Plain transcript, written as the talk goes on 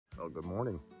Good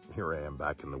morning. Here I am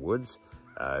back in the woods.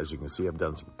 As you can see, I've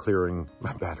done some clearing.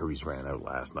 My batteries ran out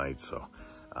last night, so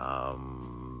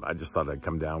I just thought I'd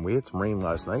come down. We had some rain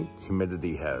last night.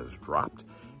 Humidity has dropped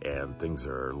and things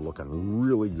are looking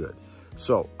really good.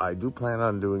 So I do plan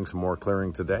on doing some more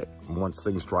clearing today once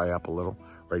things dry up a little.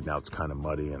 Right now it's kind of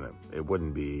muddy and it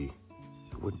wouldn't be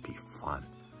fun.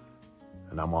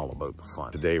 And I'm all about the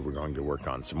fun. Today we're going to work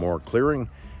on some more clearing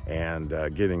and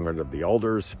getting rid of the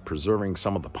alders, preserving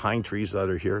some of the pine trees that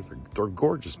are here. They're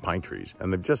gorgeous pine trees,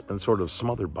 and they've just been sort of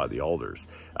smothered by the alders.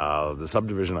 The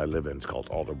subdivision I live in is called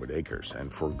Alderwood Acres,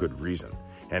 and for good reason.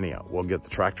 Anyhow, we'll get the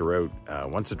tractor out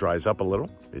once it dries up a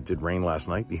little. It did rain last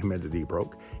night, the humidity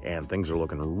broke, and things are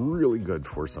looking really good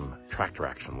for some tractor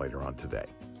action later on today.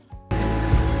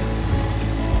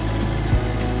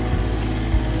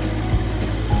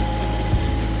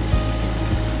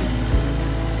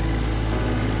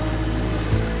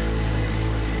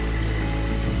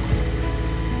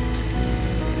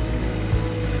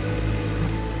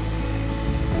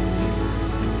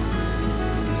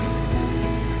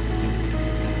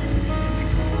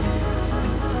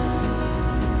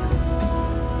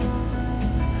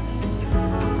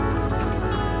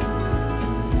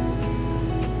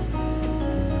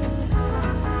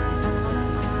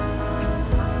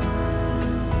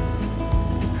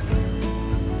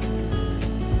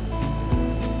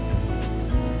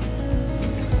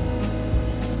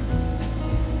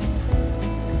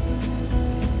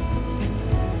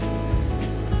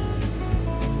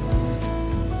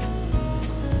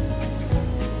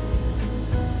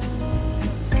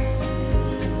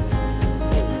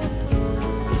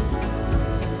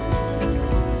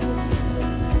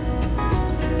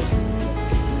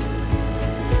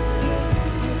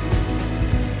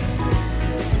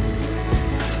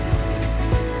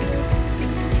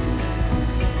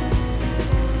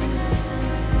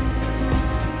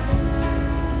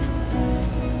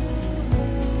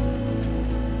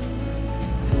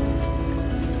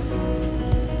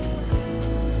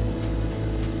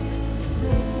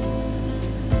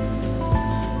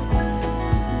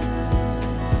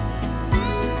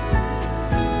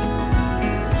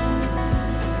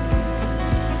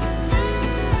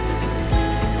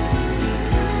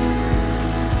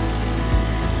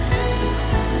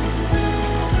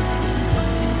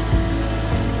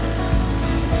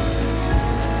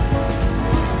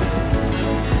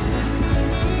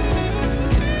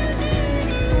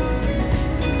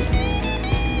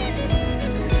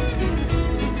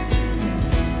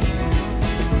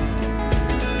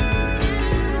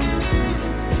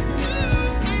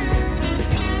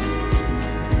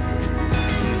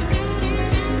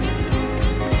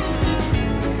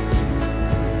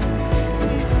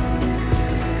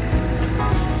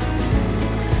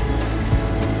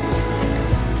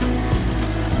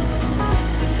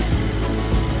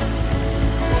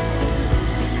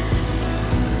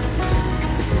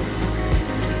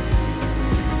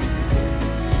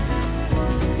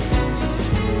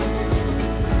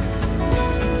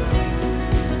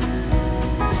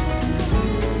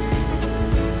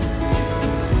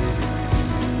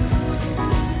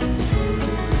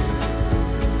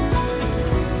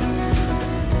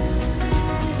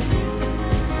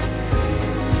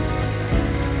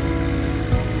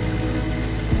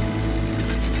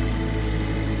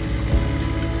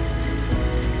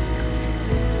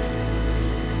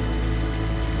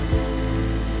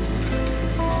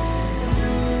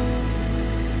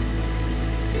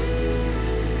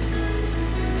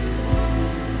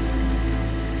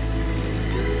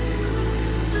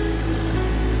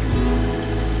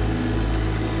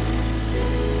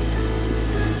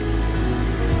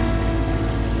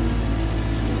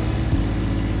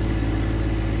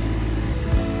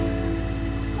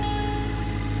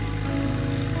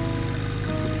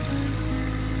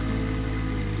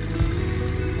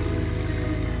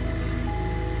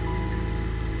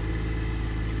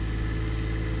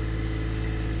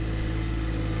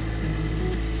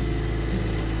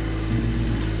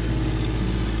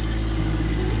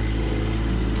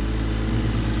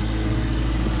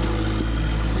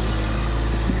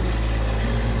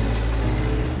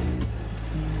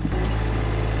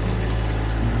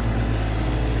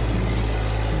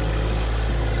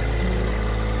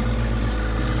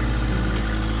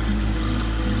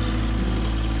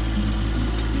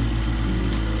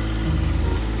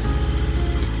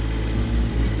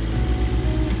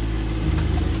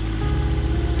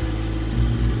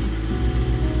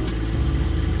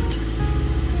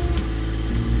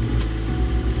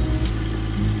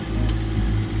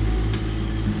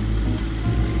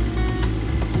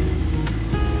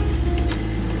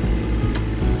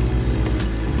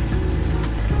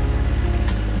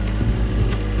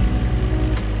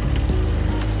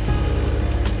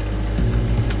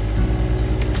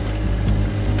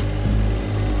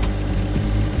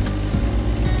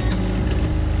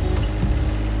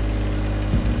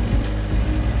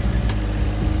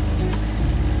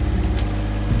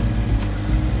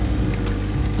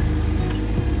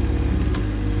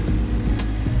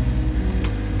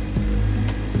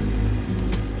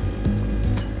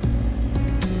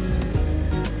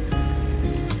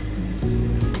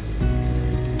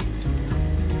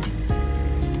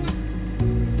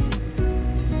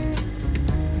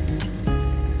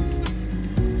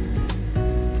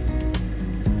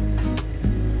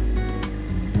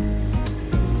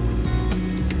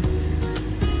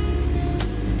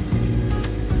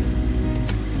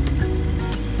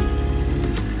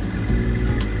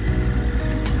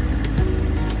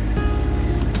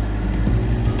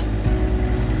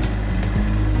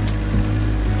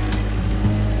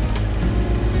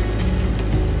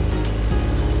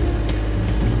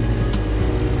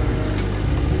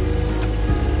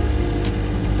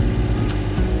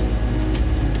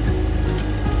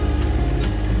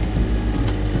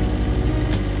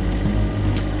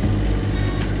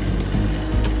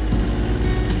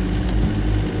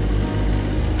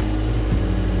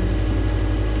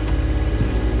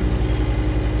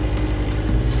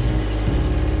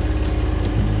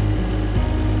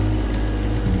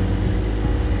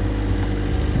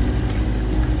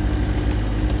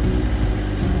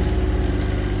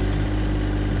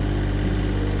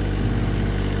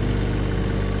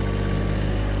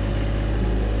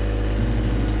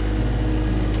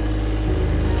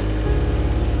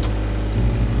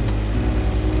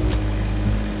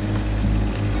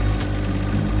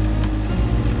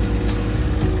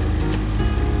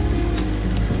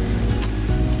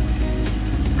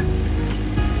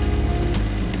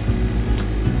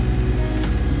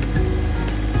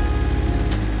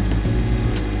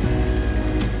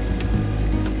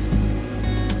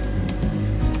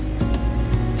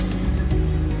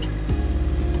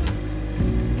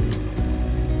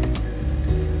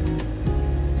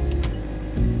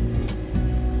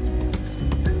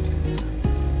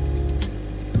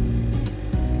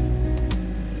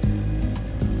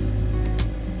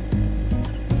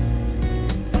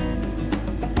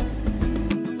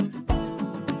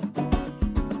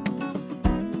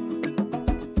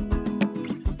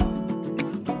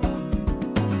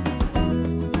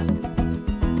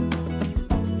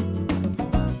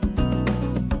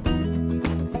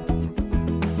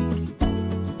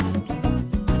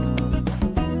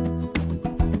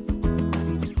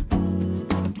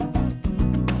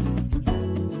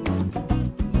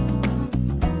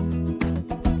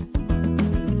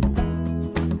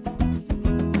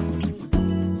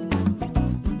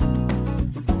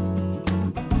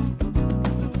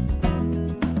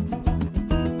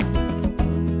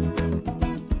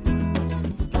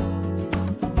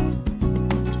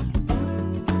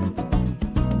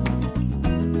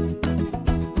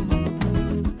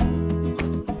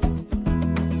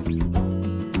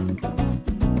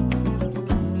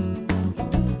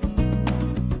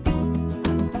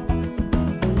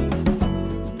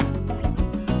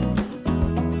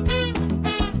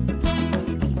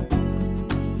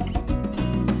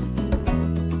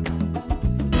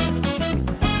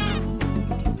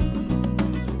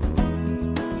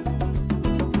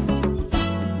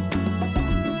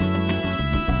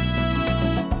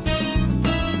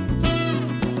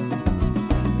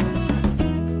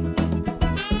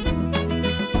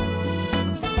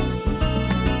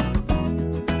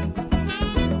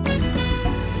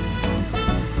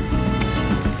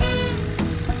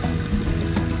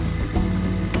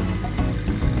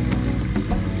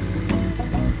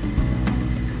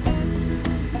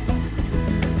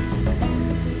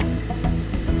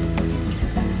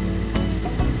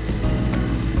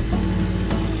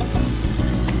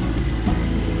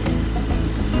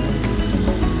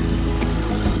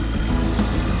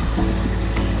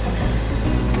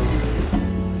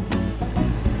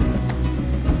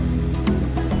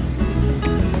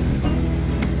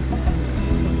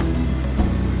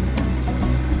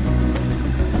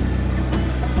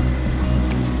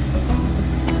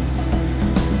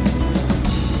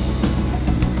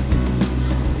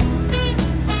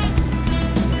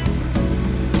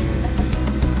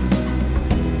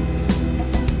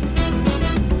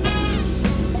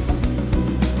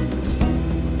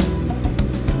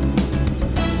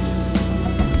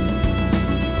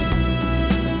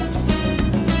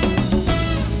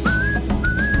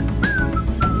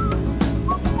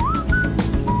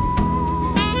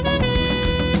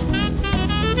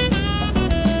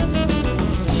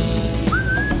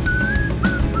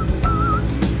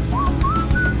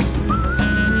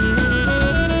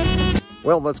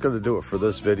 Well, that's going to do it for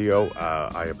this video.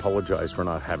 I apologize for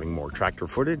not having more tractor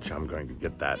footage. I'm going to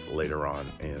get that later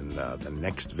on in the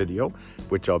next video,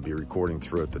 which I'll be recording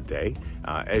throughout the day.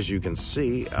 As you can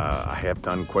see, I have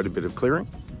done quite a bit of clearing,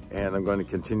 and I'm going to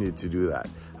continue to do that.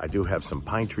 I do have some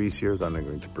pine trees here that I'm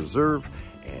going to preserve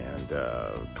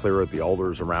and clear out the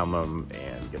alders around them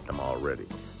and get them all ready.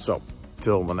 So,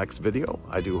 till the next video,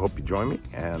 I do hope you join me,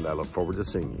 and I look forward to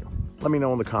seeing you. Let me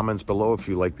know in the comments below if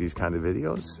you like these kind of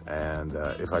videos and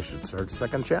if I should start a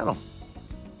second channel.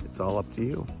 It's all up to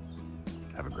you.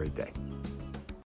 Have a great day.